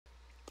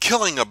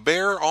Killing a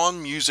Bear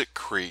on Music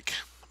Creek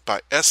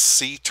by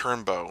S.C.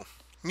 Turnbo.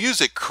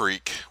 Music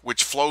Creek,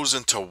 which flows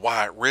into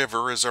White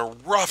River, is a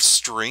rough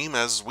stream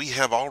as we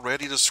have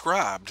already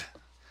described.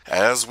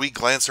 As we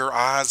glance our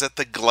eyes at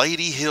the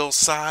glady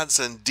hillsides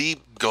and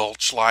deep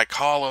gulch-like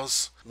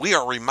hollows, we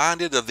are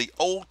reminded of the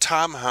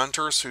old-time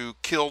hunters who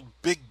killed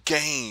big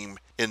game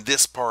in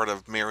this part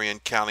of Marion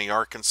County,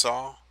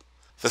 Arkansas.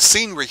 The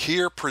scenery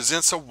here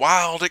presents a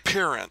wild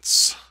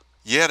appearance.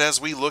 Yet as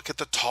we look at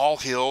the tall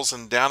hills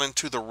and down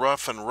into the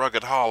rough and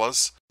rugged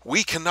hollows,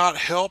 we cannot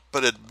help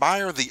but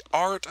admire the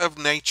art of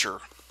nature.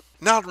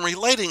 Now, in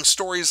relating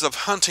stories of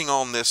hunting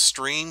on this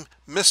stream,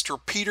 Mr.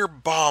 Peter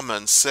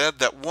Bauman said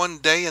that one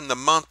day in the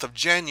month of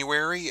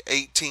January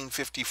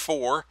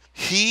 1854,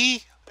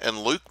 he and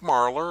Luke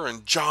Marler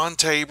and John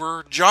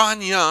Tabor,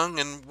 John Young,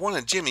 and one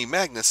of Jimmy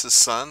Magnus's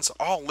sons,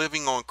 all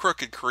living on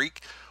Crooked Creek,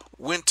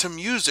 went to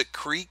Music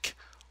Creek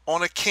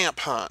on a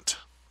camp hunt.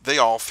 They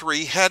all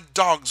three had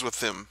dogs with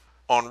them.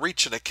 On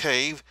reaching a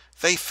cave,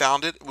 they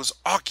found it was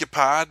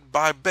occupied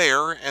by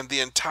bear, and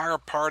the entire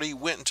party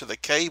went into the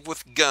cave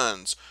with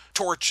guns,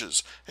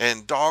 torches,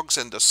 and dogs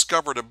and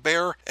discovered a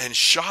bear and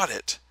shot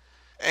it.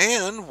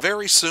 And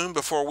very soon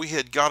before we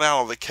had got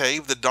out of the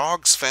cave, the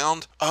dogs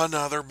found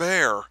another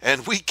bear,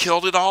 and we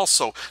killed it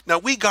also. Now,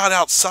 we got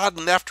outside,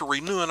 and after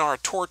renewing our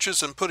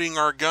torches and putting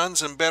our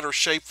guns in better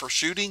shape for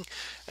shooting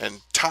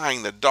and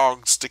tying the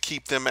dogs to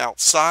keep them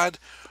outside,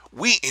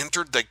 we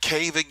entered the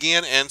cave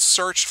again and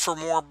searched for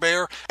more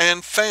bear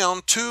and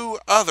found 2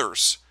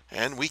 others,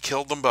 and we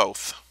killed them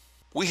both.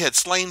 We had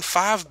slain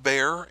 5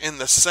 bear in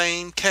the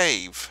same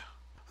cave,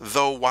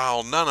 though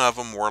while none of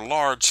them were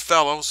large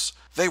fellows,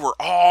 they were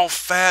all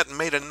fat and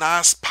made a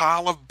nice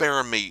pile of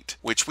bear meat,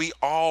 which we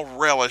all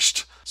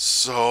relished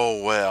so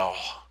well,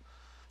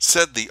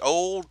 said the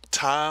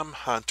old-time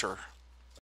hunter.